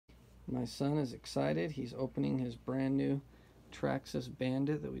My son is excited. He's opening his brand new Traxxas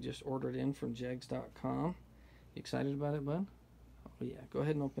Bandit that we just ordered in from jegs.com. You excited about it, bud? Oh yeah, go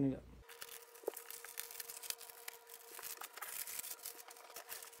ahead and open it up.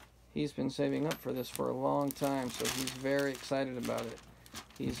 He's been saving up for this for a long time, so he's very excited about it.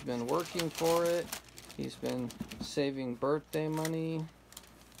 He's been working for it. He's been saving birthday money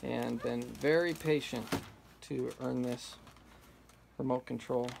and been very patient to earn this remote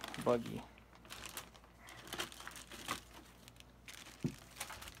control buggy.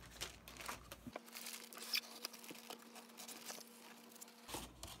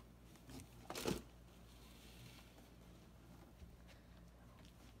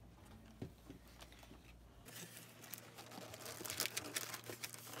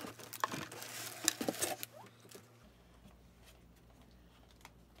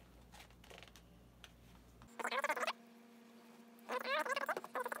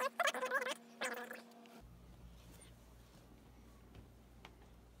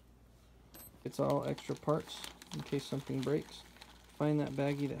 It's all extra parts in case something breaks. Find that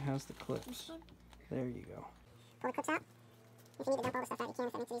baggie that has the clips. There you go. Pull the clips out. If you need to dump all the stuff out, you can,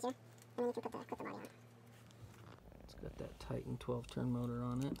 if that makes it easier. And then you can clip the body on. It's got that Titan 12-turn motor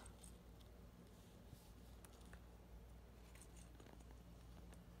on it.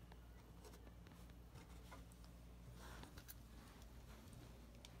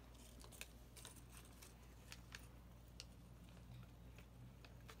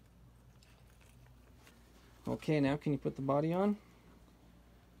 Okay, now can you put the body on?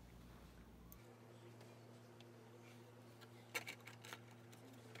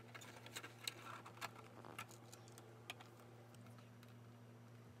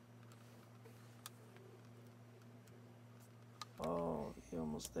 Oh, you're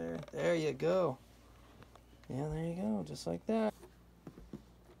almost there. There you go. Yeah, there you go, just like that.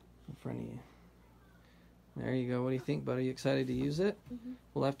 In front of you. There you go. What do you think, bud? Are you excited to use it? Mm-hmm.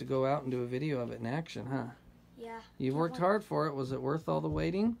 We'll have to go out and do a video of it in action, huh? Yeah. You've worked hard for it. Was it worth all the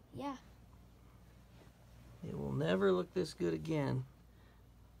waiting? Yeah. It will never look this good again.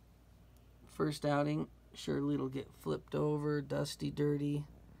 First outing, surely it'll get flipped over, dusty, dirty,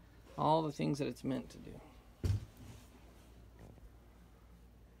 all the things that it's meant to do.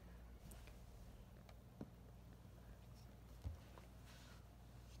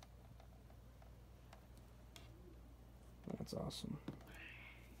 That's awesome.